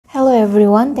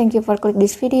everyone, thank you for clicking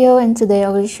this video, and today I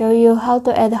will show you how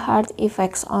to add heart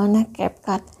effects on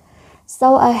CapCut.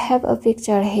 So I have a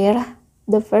picture here.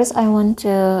 The first I want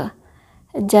to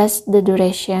adjust the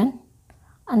duration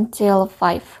until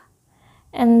 5.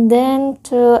 And then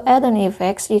to add an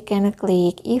effects, you can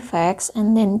click effects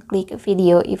and then click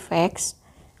video effects.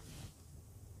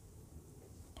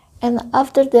 And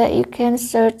after that you can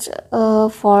search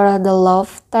for the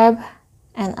love tab,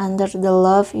 and under the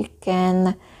love you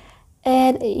can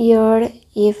add your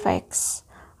effects.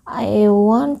 I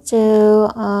want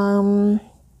to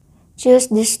choose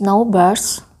the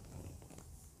snowbirds.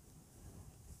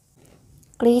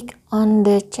 Click on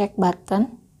the check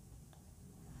button,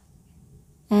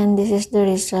 and this is the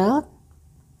result.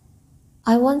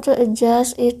 I want to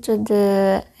adjust it to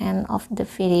the end of the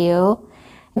video,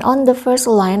 and on the first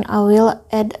line I will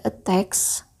add a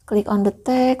text. Click on the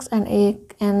text and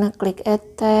click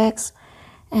add text,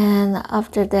 and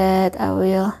after that I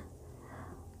will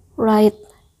write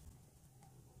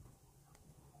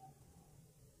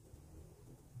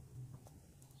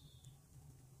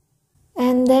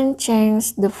and then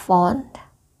change the font,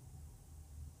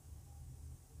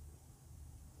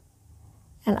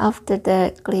 and after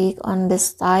that click on the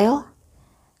style,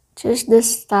 choose the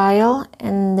style,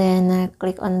 and then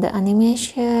click on the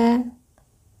animation,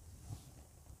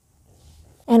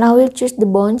 and I will choose the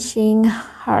bouncing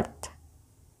heart.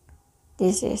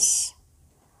 This is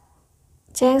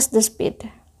change the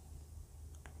speed.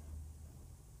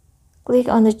 Click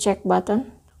on the check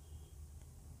button,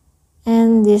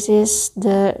 and this is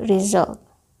the result.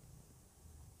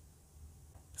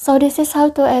 So this is how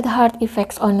to add heart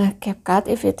effects on CapCut.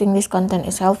 If you think this content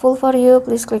is helpful for you,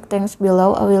 please click thanks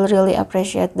below. I will really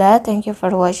appreciate that. Thank you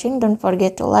for watching. Don't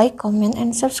forget to like, comment,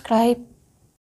 and subscribe.